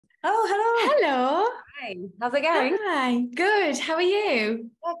Oh, hello. Hello. Hi. How's it going? Hi. Good. How are you?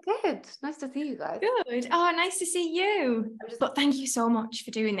 Yeah, good. Nice to see you guys. Good. Oh, nice to see you. But thank you so much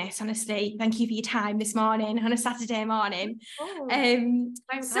for doing this, honestly. Thank you for your time this morning on a Saturday morning.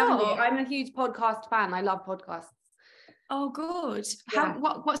 Thanks for having me. I'm a huge podcast fan. I love podcasts. Oh, good. Yeah.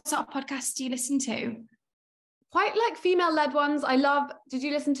 What sort of podcasts do you listen to? Quite like female-led ones. Did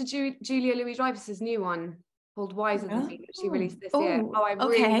you listen to Julia Louis-Dreyfus's new one called Wiser Than Me that she released this year? Oh, I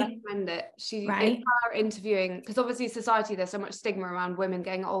really recommend it. It's her interviewing, because obviously society, there's so much stigma around women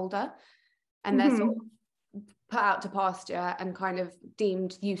getting older and they're sort of put out to pasture and kind of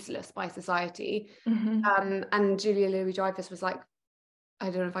deemed useless by society. And Julia Louis-Dreyfus was like, I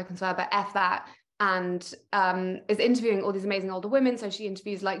don't know if I can swear, but F that, and is interviewing all these amazing older women. So she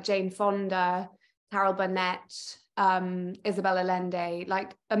interviews like Jane Fonda, Carol Burnett, Isabel Allende,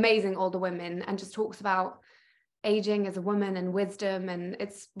 like amazing older women, and just talks about aging as a woman and wisdom, and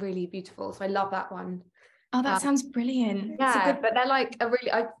it's really beautiful. So I love that one. Oh, that sounds brilliant. Yeah, but they're like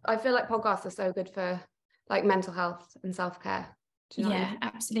I feel like podcasts are so good for like mental health and self-care. Do you know what I mean?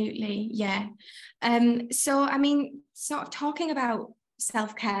 Absolutely. Yeah. So I mean, sort of talking about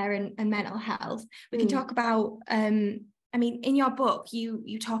self-care and mental health, we can talk about I mean, in your book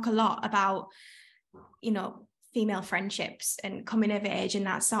you talk a lot about, you know, female friendships and coming of age and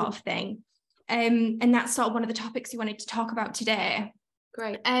that sort of thing. And that's sort of one of the topics you wanted to talk about today.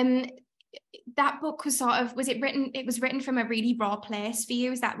 Great. That book was it was written from a really raw place for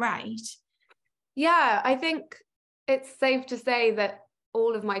you, is that right? Yeah, I think it's safe to say that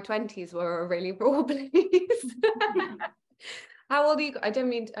all of my 20s were a really raw place. How old are you? I don't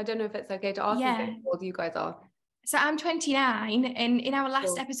know if it's okay to ask you how old you guys are. So I'm 29, and in our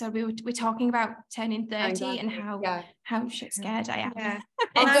last episode we were talking about turning 30 and how shit scared I am. Yeah.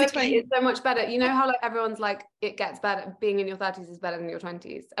 And 30 is so much better. You know how like everyone's like, it gets better, being in your 30s is better than your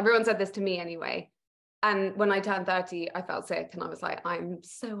 20s. Everyone said this to me anyway. And when I turned 30, I felt sick and I was like, I'm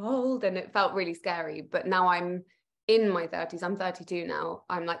so old, and it felt really scary. But now I'm in my 30s, I'm 32 now.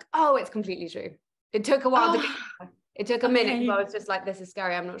 I'm like, oh, it's completely true. It took a while to get there. It took a minute because I was just like, this is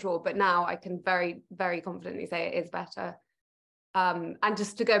scary, I'm not sure. But now I can very, very confidently say it is better. And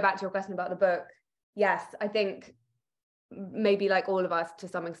just to go back to your question about the book, yes, I think maybe like all of us to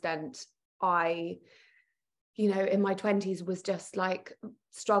some extent, I, you know, in my 20s was just like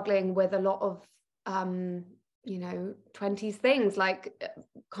struggling with a lot of, you know, 20s things, like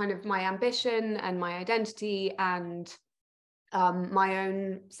kind of my ambition and my identity and my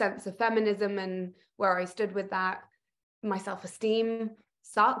own sense of feminism and where I stood with that. My self-esteem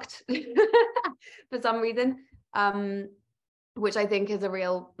sucked for some reason, which I think is a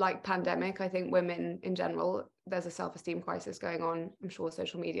real like pandemic. I think women in general, there's a self-esteem crisis going on. I'm sure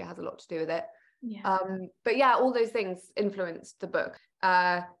social media has a lot to do with it. But yeah, all those things influenced the book.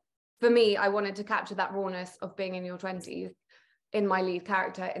 For me, I wanted to capture that rawness of being in your 20s in my lead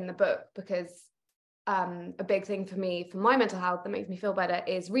character in the book, because a big thing for me, for my mental health, that makes me feel better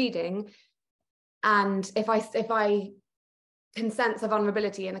is reading. And if I can sense a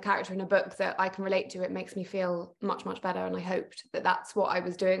vulnerability in a character in a book that I can relate to, it makes me feel much, much better. And I hoped that that's what I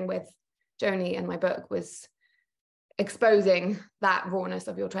was doing with Joni and my book, was exposing that rawness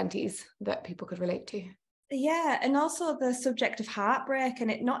of your 20s that people could relate to. Yeah, and also the subject of heartbreak,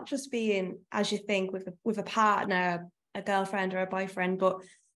 and it not just being, as you think, with a partner, a girlfriend or a boyfriend, but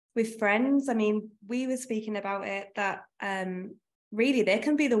with friends. I mean, we were speaking about it, that really they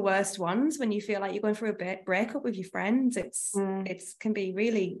can be the worst ones when you feel like you're going through a breakup with your friends. It can be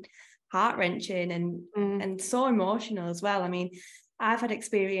really heart-wrenching and so emotional as well. I mean, I've had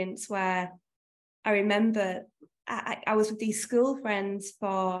experience where I remember I was with these school friends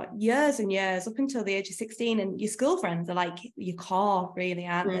for years and years, up until the age of 16, and your school friends are like your core, really,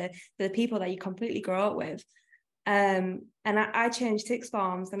 aren't they? They're the people that you completely grow up with. And I changed sixth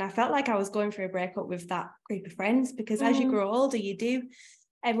forms, and I felt like I was going through a breakup with that group of friends, because as you grow older,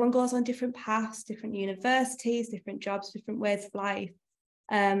 everyone goes on different paths, different universities, different jobs, different ways of life.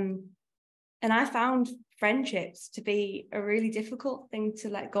 And I found friendships to be a really difficult thing to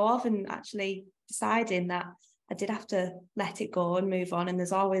let go of, and actually deciding that I did have to let it go and move on. And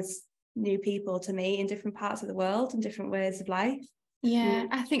there's always new people to meet in different parts of the world and different ways of life. Yeah,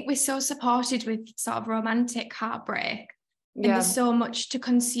 I think we're so supported with sort of romantic heartbreak, and there's so much to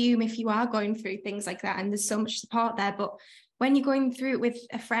consume if you are going through things like that, and there's so much support there. But when you're going through it with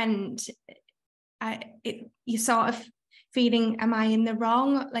a friend, feeling, am I in the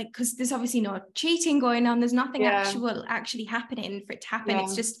wrong? Like, because there's obviously no cheating going on. There's nothing actually happening for it to happen.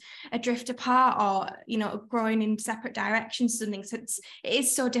 It's just a drift apart, or, you know, growing in separate directions, something. So it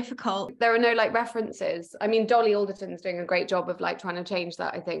is so difficult. There are no like references. I mean, Dolly Alderton's doing a great job of like trying to change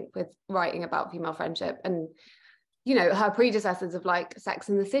that, I think, with writing about female friendship. And, you know, her predecessors of like Sex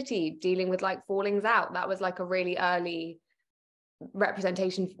and the City, dealing with like fallings out. That was like a really early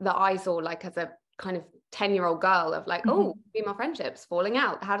representation that I saw, like as a kind of 10-year-old girl, of like, oh, female friendships, falling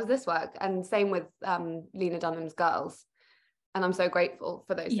out, how does this work? And same with Lena Dunham's Girls. And I'm so grateful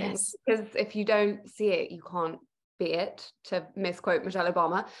for those things, because if you don't see it, you can't be it, to misquote Michelle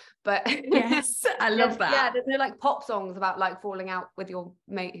Obama. But yes, I love that. Yeah, there's no like pop songs about like falling out with your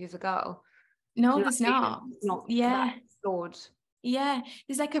mate who's a girl. No, there's not. It's not that stored. Yeah,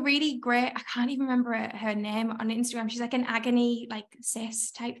 there's like a really great, I can't even remember her name on Instagram. She's like an agony, like cis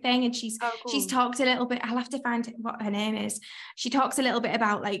type thing. And she's talked a little bit, I'll have to find what her name is. She talks a little bit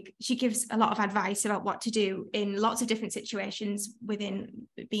about, like, she gives a lot of advice about what to do in lots of different situations within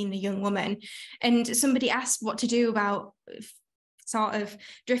being a young woman. And somebody asked what to do about sort of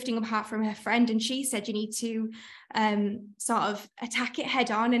drifting apart from her friend, and she said you need to sort of attack it head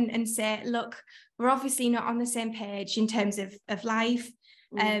on and say, look, we're obviously not on the same page in terms of life.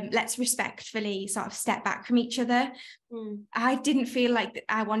 Let's respectfully sort of step back from each other. I didn't feel like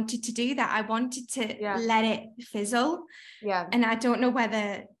I wanted to do that. I wanted to let it fizzle. And I don't know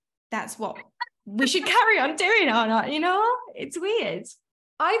whether that's what we should carry on doing or not, you know? It's weird.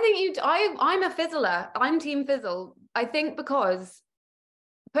 I think I'm a fizzler. I'm team fizzle. I think because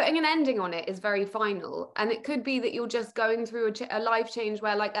putting an ending on it is very final, and it could be that you're just going through a life change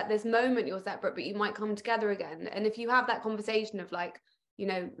where, like, at this moment you're separate, but you might come together again. And if you have that conversation of like, you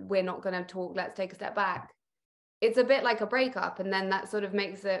know, we're not going to talk, let's take a step back, it's a bit like a breakup, and then that sort of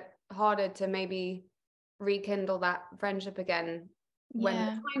makes it harder to maybe rekindle that friendship again when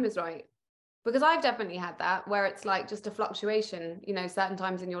the time is right. Because I've definitely had that, where it's like just a fluctuation, you know, certain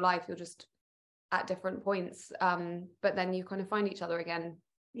times in your life you're just at different points, but then you kind of find each other again.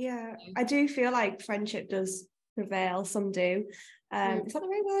 I do feel like friendship does prevail. Some do. Is that the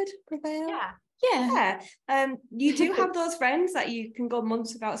right word? Prevail? You do have those friends that you can go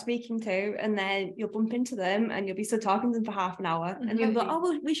months without speaking to, and then you'll bump into them and you'll be still talking to them for half an hour, and you'll go, oh,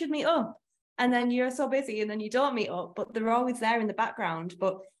 well, we should meet up, and then you're so busy and then you don't meet up, but they're always there in the background.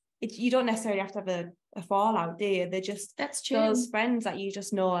 But you don't necessarily have to have a fallout, do you? They're just those friends that you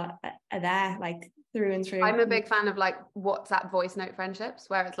just know are there, like, through and through. I'm a big fan of like WhatsApp voice note friendships,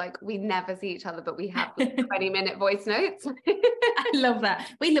 where it's like we never see each other, but we have like 20-minute voice notes. I love that.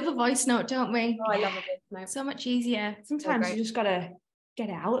 We love a voice note, don't we? Oh, I love a voice note. So much easier. Sometimes you just gotta get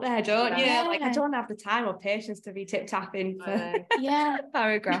it out there, don't you? Like, I don't have the time or patience to be tip-tapping for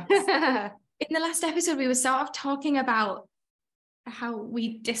paragraphs. In the last episode, we were sort of talking about how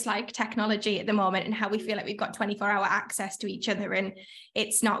we dislike technology at the moment and how we feel like we've got 24-hour access to each other and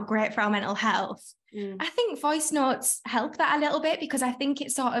it's not great for our mental health. I think voice notes help that a little bit, because I think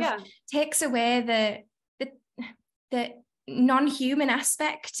it sort of takes away the non-human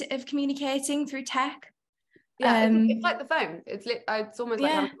aspect of communicating through tech. It's like the phone. It's almost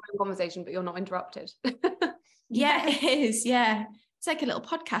like having a phone conversation, but you're not interrupted. It is. It's like a little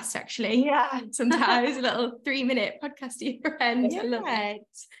podcast, actually. Sometimes a little 3-minute podcast to your friend. I love it.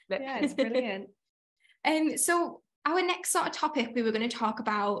 It's brilliant. So our next sort of topic, we were going to talk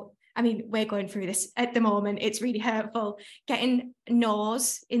about, I mean, we're going through this at the moment. It's really hurtful. Getting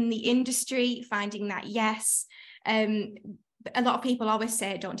no's in the industry, finding that yes. A lot of people always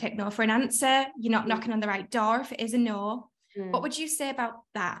say, don't take no for an answer. You're not knocking on the right door if it is a no. What would you say about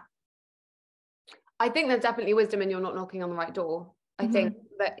that? I think there's definitely wisdom in you're not knocking on the right door. I think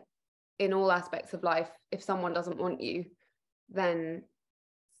that in all aspects of life, if someone doesn't want you, then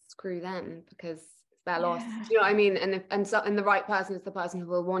screw them, because it's their loss. Do you know what I mean? And the right person is the person who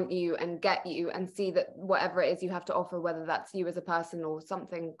will want you and get you and see that whatever it is you have to offer, whether that's you as a person or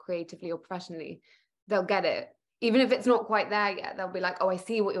something creatively or professionally, they'll get it. Even if it's not quite there yet, they'll be like, oh, I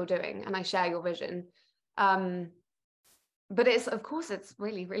see what you're doing and I share your vision. But it's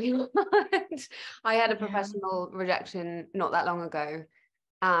really, really hard. I had a professional rejection not that long ago,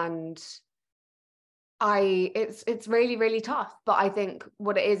 and it's really, really tough. But I think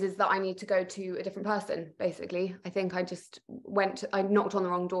what it is that I need to go to a different person, basically. I think I just I knocked on the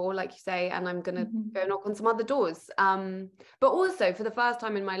wrong door, like you say, and I'm gonna go knock on some other doors. But also for the first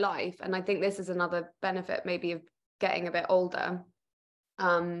time in my life, and I think this is another benefit maybe of getting a bit older.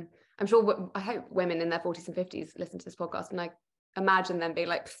 I'm sure, I hope women in their 40s and 50s listen to this podcast, and I imagine them being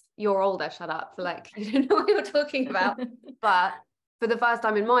like, you're older, shut up, like, you don't know what you're talking about. But for the first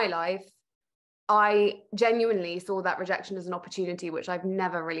time in my life, I genuinely saw that rejection as an opportunity, which I've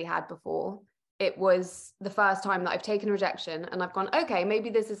never really had before. It was the first time that I've taken rejection and I've gone, okay, maybe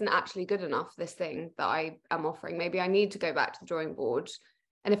this isn't actually good enough, this thing that I am offering. Maybe I need to go back to the drawing board.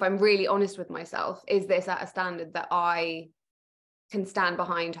 And if I'm really honest with myself, is this at a standard that I can stand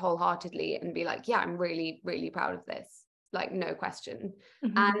behind wholeheartedly and be like, yeah, I'm really, really proud of this. Like, no question.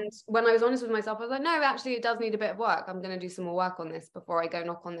 Mm-hmm. And when I was honest with myself, I was like, no, actually, it does need a bit of work. I'm going to do some more work on this before I go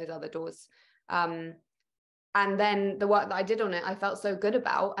knock on those other doors. And then the work that I did on it, I felt so good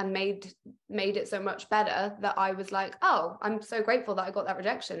about and made it so much better that I was like, oh, I'm so grateful that I got that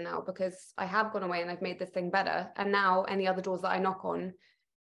rejection now, because I have gone away and I've made this thing better. And now any other doors that I knock on,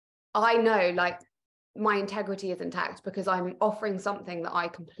 I know like my integrity is intact because I'm offering something that I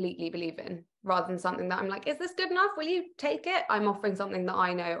completely believe in, rather than something that I'm like, is this good enough? Will you take it? I'm offering something that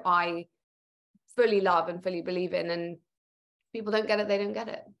I know I fully love and fully believe in, and people don't get it, they don't get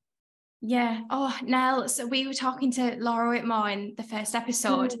it. Yeah. Oh, Nell, so we were talking to Laura Whitmore in the first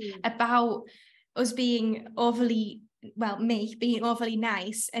episode about us being me being overly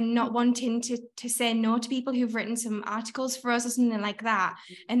nice and not wanting to say no to people who've written some articles for us or something like that,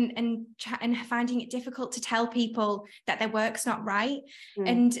 and finding it difficult to tell people that their work's not right.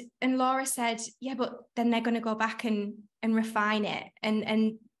 And Laura said, yeah, but then they're going to go back and refine it,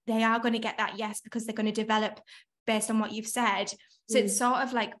 and they are going to get that yes, because they're going to develop based on what you've said. So it's sort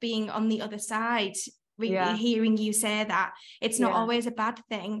of like being on the other side, hearing you say that it's not always a bad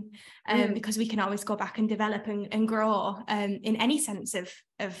thing, because we can always go back and develop and grow in any sense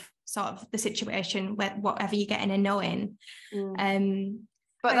of sort of the situation, whatever you're getting and knowing.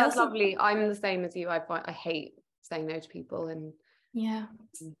 But that's lovely. I'm the same as you. I hate saying no to people, and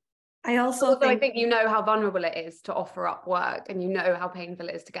I also think you know how vulnerable it is to offer up work, and you know how painful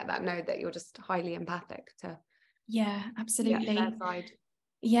it is to get that no, that you're just highly empathic to. Yeah, absolutely.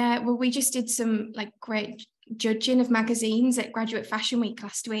 Yeah, well, we just did some like great judging of magazines at Graduate Fashion Week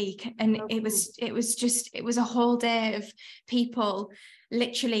last week, and it was a whole day of people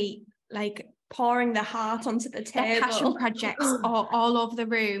literally like pouring their heart onto the table, passion projects all over the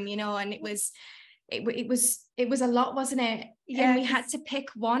room, you know, and it was a lot, wasn't it? Yeah, and we had to pick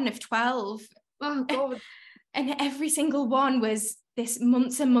one of 12. Oh God. And every single one was this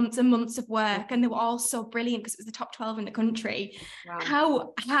months and months and months of work, and they were all so brilliant because it was the top 12 in the country.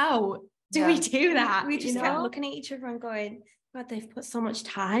 Wow. How do we do that? We just kept looking at each other and going, God, they've put so much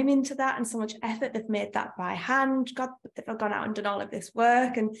time into that and so much effort. They've made that by hand. God, they've gone out and done all of this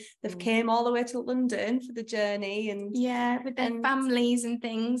work, and they've came all the way to London for the journey, and with their families and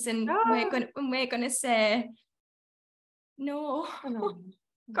things. And we're gonna say no.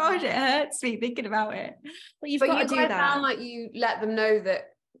 God, it hurts me thinking about it. But you've got to do that. Sound like you let them know that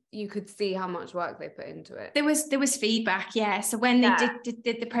you could see how much work they put into it. There was feedback, yeah. So when they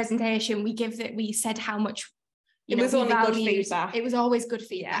did the presentation, we said how much it was only good feedback. It was always good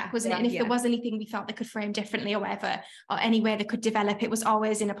feedback, wasn't it? And if there was anything we felt they could frame differently or whatever, or any way they could develop, it was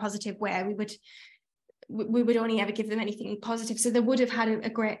always in a positive way. We would only ever give them anything positive. So they would have had a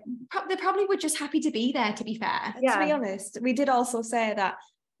great. They probably were just happy to be there. To be fair, to be honest, we did also say that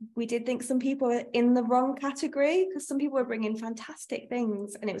we did think some people were in the wrong category, because some people were bringing fantastic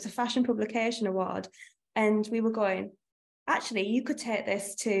things, and it was a fashion publication award, and we were going, actually, you could take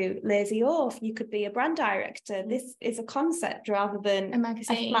this to Lazy Oaf, you could be a brand director. This is a concept rather than a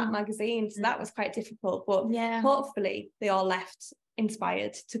flat magazine. So that was quite difficult, but hopefully they all left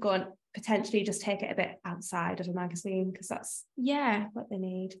inspired to go and potentially just take it a bit outside of a magazine, because that's what they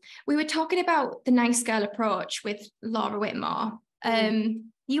need. We were talking about the nice girl approach with Laura Whitmore.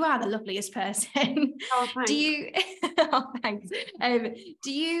 You are the loveliest person. Oh, thanks. Do you thanks.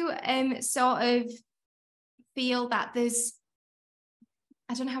 Do you sort of feel that there's,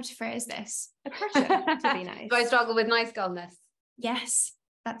 I don't know how to phrase this, a pressure to be nice? Do I struggle with nice girlness? Yes,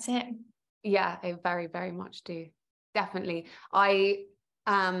 that's it. Yeah, I very, very much do. Definitely. I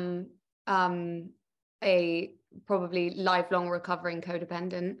am a probably lifelong recovering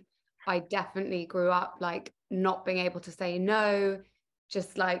codependent. I definitely grew up like not being able to say no,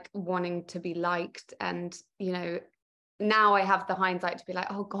 just like wanting to be liked. And, you know, now I have the hindsight to be like,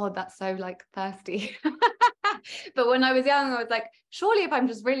 oh God, that's so like thirsty. But when I was young, I was like, surely if I'm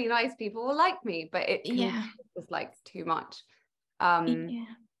just really nice, people will like me. But it was like too much.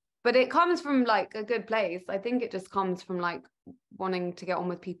 But it comes from like a good place. I think it just comes from like wanting to get on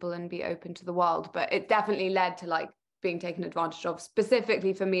with people and be open to the world. But it definitely led to like being taken advantage of,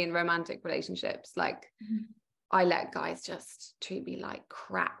 specifically for me in romantic relationships. Like I let guys just treat me like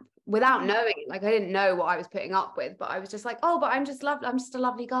crap without knowing it. Like I didn't know what I was putting up with, but I was just like, oh, but I'm just a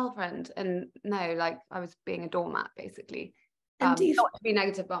lovely girlfriend. And no, like I was being a doormat basically. Not to be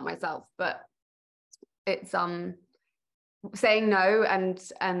negative about myself, but it's saying no,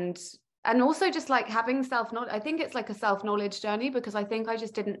 and also just like having I think it's like a self-knowledge journey, because I think I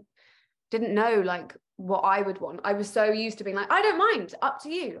just didn't know like what I would want. I was so used to being like, I don't mind, up to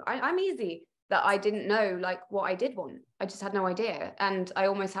you, I'm easy, that I didn't know like what I did want. I just had no idea, and I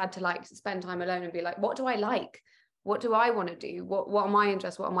almost had to like spend time alone and be like, what do I like, what do I want to do, what are my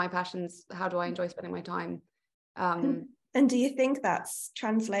interests, what are my passions, how do I enjoy spending my time. And do you think that's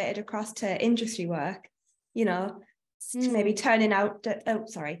translated across to industry work, you know, maybe turning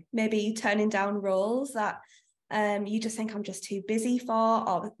down roles that you just think I'm just too busy for,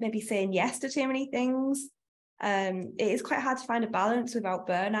 or maybe saying yes to too many things? It is quite hard to find a balance without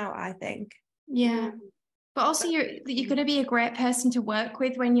burnout, I think. Yeah. But also you're going to be a great person to work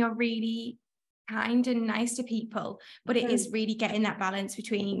with when you're really kind and nice to people. But it is really getting that balance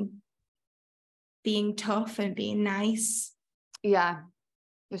between being tough and being nice. Yeah,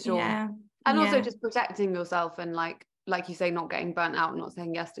 for sure. Yeah. And also just protecting yourself, and like you say, not getting burnt out, not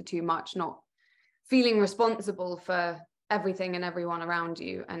saying yes to too much, not feeling responsible for everything and everyone around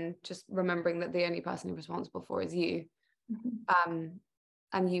you, and just remembering that the only person you're responsible for is you.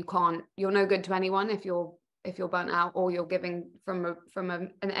 And you're no good to anyone if you're burnt out, or you're giving from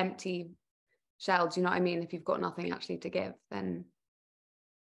an empty shell. Do you know what I mean? If you've got nothing actually to give, then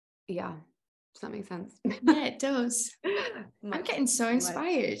yeah. Does that make sense? Yeah, it does. I'm getting so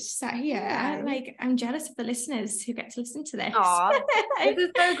inspired sat here. Yeah. I'm jealous of the listeners who get to listen to this. This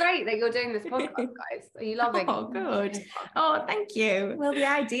is so great that you're doing this podcast, guys. Are you loving it? Oh, good. Oh, thank you. Well, the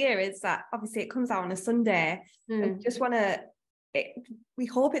idea is that obviously it comes out on a Sunday. And just want to, we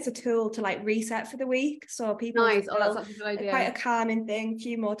hope it's a tool to like reset for the week. So people nice. Oh, that's such a good idea. Quite a calming thing, a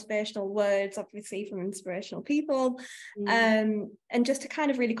few motivational words, obviously from inspirational people. And just to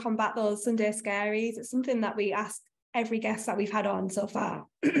kind of really combat those Sunday scaries. It's something that we ask every guest that we've had on so far.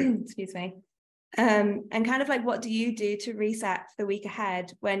 Excuse me. And kind of like, what do you do to reset for the week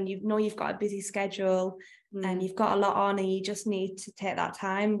ahead when you know you've got a busy schedule and you've got a lot on and you just need to take that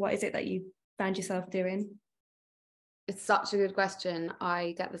time? What is it that you find yourself doing? It's such a good question.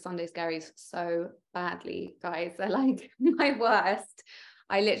 I get the Sunday scaries so badly, guys. They're like my worst.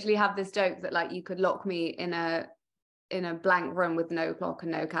 I literally have this joke that like you could lock me in a blank room with no clock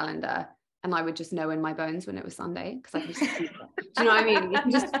and no calendar, and I would just know in my bones when it was Sunday, because I can just feel it. Do you know what I mean? You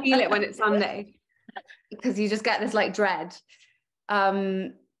can just feel it when it's Sunday, because you just get this like dread.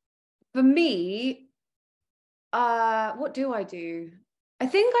 For me, what do I do? I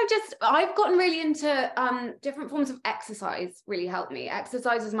think I've gotten really into different forms of exercise. Really help me.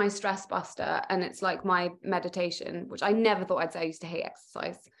 Exercise is my stress buster, and it's like my meditation, which I never thought I'd say. I used to hate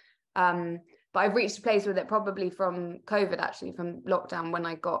exercise, but I've reached a place with it, probably from COVID, actually, from lockdown, when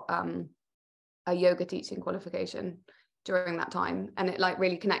I got a yoga teaching qualification during that time, and it like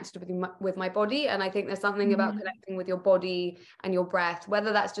really connected with my body. And I think there's something about connecting with your body and your breath,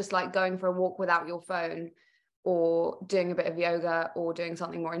 whether that's just like going for a walk without your phone, or doing a bit of yoga, or doing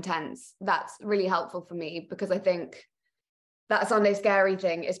something more intense. That's really helpful for me, because I think that Sunday scary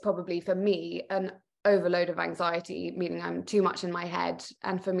thing is probably for me an overload of anxiety, meaning I'm too much in my head.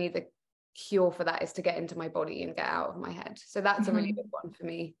 And for me, the cure for that is to get into my body and get out of my head. So that's a really big one for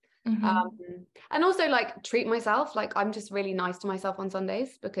me. And also like treat myself. Like I'm just really nice to myself on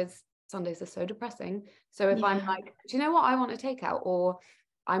Sundays, because Sundays are so depressing. So if I'm like, do you know what, I want a takeout, or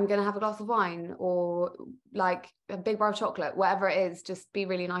I'm going to have a glass of wine, or like a big bar of chocolate, whatever it is, just be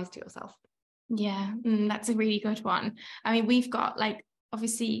really nice to yourself. Yeah, that's a really good one. I mean, we've got like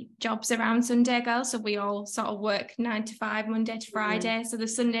obviously jobs around Sunday, girls, so we all sort of work 9 to 5, Monday to Friday. So the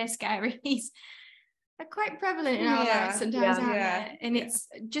Sunday scaries are quite prevalent in our lives sometimes, aren't they? And it's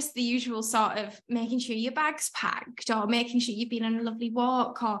just the usual sort of making sure your bag's packed, or making sure you've been on a lovely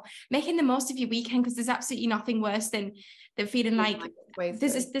walk, or making the most of your weekend, because there's absolutely nothing worse than feeling like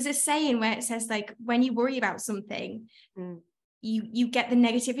there's a saying where it says like, when you worry about something, you get the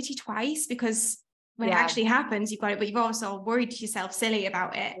negativity twice, because when it actually happens, you've got it, but you've also worried yourself silly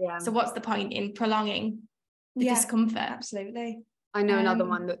about it. So what's the point in prolonging the discomfort? Absolutely. I know another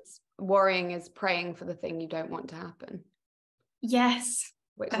one that's worrying is praying for the thing you don't want to happen. Yes,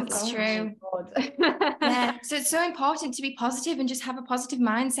 that's true. Yeah, so it's so important to be positive and just have a positive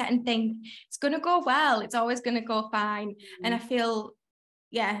mindset and think it's going to go well. It's always going to go fine. And I feel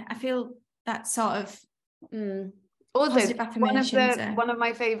that sort of also affirmations. One of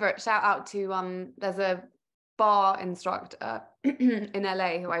my favorite, shout out to there's a bar instructor in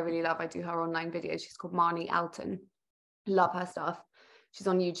LA who I really love. I do her online videos. She's called Marnie Alton. Love her stuff. She's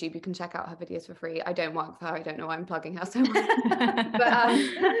on YouTube. You can check out her videos for free. I don't work for her. I don't know why I'm plugging her so much.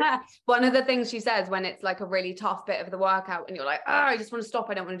 But one of the things she says when it's like a really tough bit of the workout and you're like, oh, I just want to stop.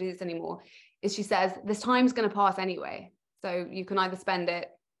 I don't want to do this anymore. Is she says, this time's going to pass anyway. So you can either spend it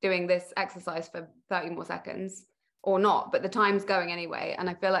doing this exercise for 30 more seconds or not, but the time's going anyway. And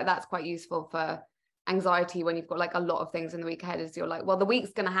I feel like that's quite useful for anxiety when you've got like a lot of things in the week ahead, is you're like, well, the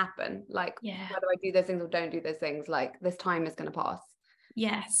week's going to happen. Like, whether I do those things or don't do those things, like this time is going to pass.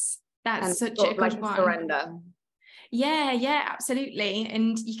 Yes, that's and such a good one. Surrender. Yeah, absolutely.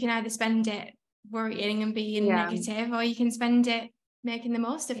 And you can either spend it worrying and being negative, or you can spend it making the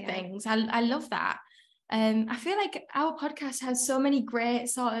most of things. I love that. I feel like our podcast has so many great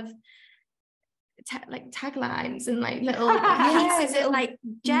sort of taglines and like little pieces of like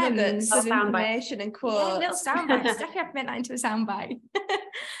gems of information and quotes. Little sound bites. Definitely have to make that into a sound bite.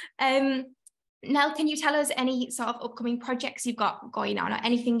 Nell, can you tell us any sort of upcoming projects you've got going on, or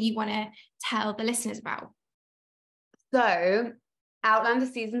anything you want to tell the listeners about? So Outlander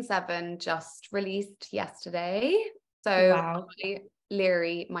season 7 just released yesterday. So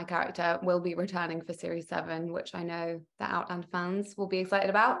Leary, my character, will be returning for series 7, which I know the Outlander fans will be excited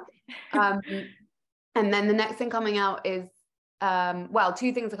about. And then the next thing coming out is,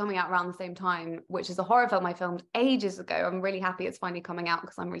 two things are coming out around the same time, which is a horror film I filmed ages ago. I'm really happy it's finally coming out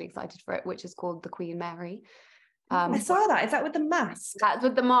because I'm really excited for it, which is called The Queen Mary. I saw that. Is that with the mask? That's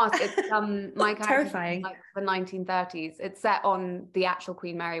with the mask. It's my character, terrifying. like the 1930s. It's set on the actual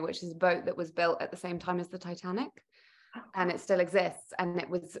Queen Mary, which is a boat that was built at the same time as the Titanic, and it still exists. And it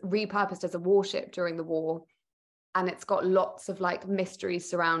was repurposed as a warship during the war. And it's got lots of like mysteries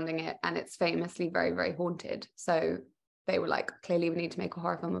surrounding it, and it's famously very, very haunted. So they were like, clearly we need to make a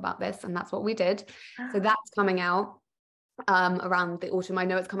horror film about this, and that's what we did. So that's coming out around the autumn. I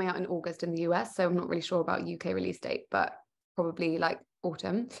know it's coming out in August in the US, so I'm not really sure about UK release date, but probably like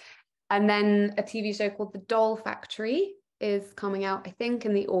autumn. And then a TV show called The Doll Factory is coming out, I think,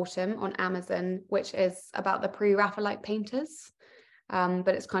 in the autumn on Amazon, which is about the pre-Raphaelite painters, but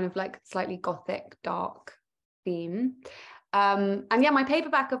it's kind of like slightly gothic, dark theme. And my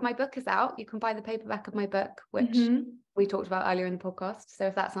paperback of my book is out. You can buy the paperback of my book, which we talked about earlier in the podcast. So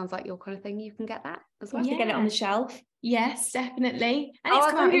if that sounds like your kind of thing, you can get that as well. To get it on the shelf. Yes, definitely. And I'll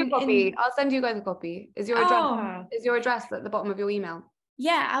send you a copy. I'll send you guys a copy. Is your address at the bottom of your email?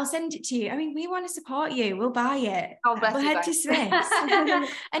 Yeah, I'll send it to you. I mean, we want to support you. We'll buy it. Oh, bless we'll you head to Swiss.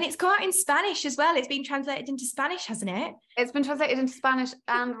 And it's got in Spanish as well. It's been translated into Spanish, hasn't it? It's been translated into Spanish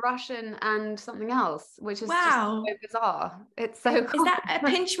and Russian and something else, which is just so bizarre. It's so cool. Is that a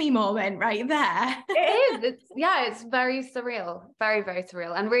pinch me moment right there? It is. It's very surreal. Very, very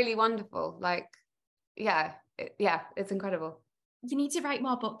surreal and really wonderful. Like, it's incredible. You need to write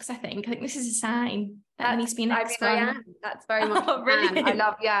more books, I think. This is a sign that there needs to be an next one. That's very much brilliant.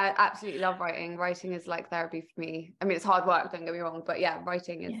 I absolutely love writing. Writing is like therapy for me. I mean, it's hard work, don't get me wrong, but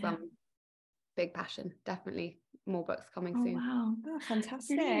writing is big passion. Definitely more books coming soon. Wow. Oh,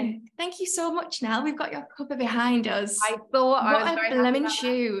 fantastic. Brilliant. Thank you so much, Nell. We've got your cuppa behind us. I thought what I was a blooming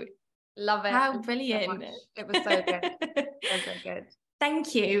shoot. Love it. How brilliant. So it was so good. So good.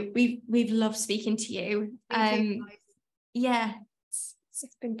 Thank you. We've loved speaking to you.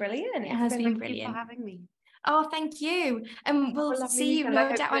 It's been brilliant. It has been brilliant. Thank you for having me. Oh, thank you. And we'll see you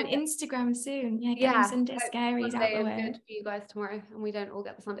no doubt on Instagram soon. Getting Sunday Scaries out the way. Good for you guys tomorrow, and we don't all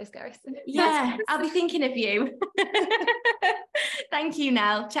get the Sunday Scaries. Yeah, I'll be thinking of you. Thank you,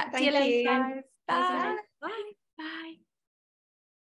 Nell. Chat to you later. Guys. Bye. Bye. Bye.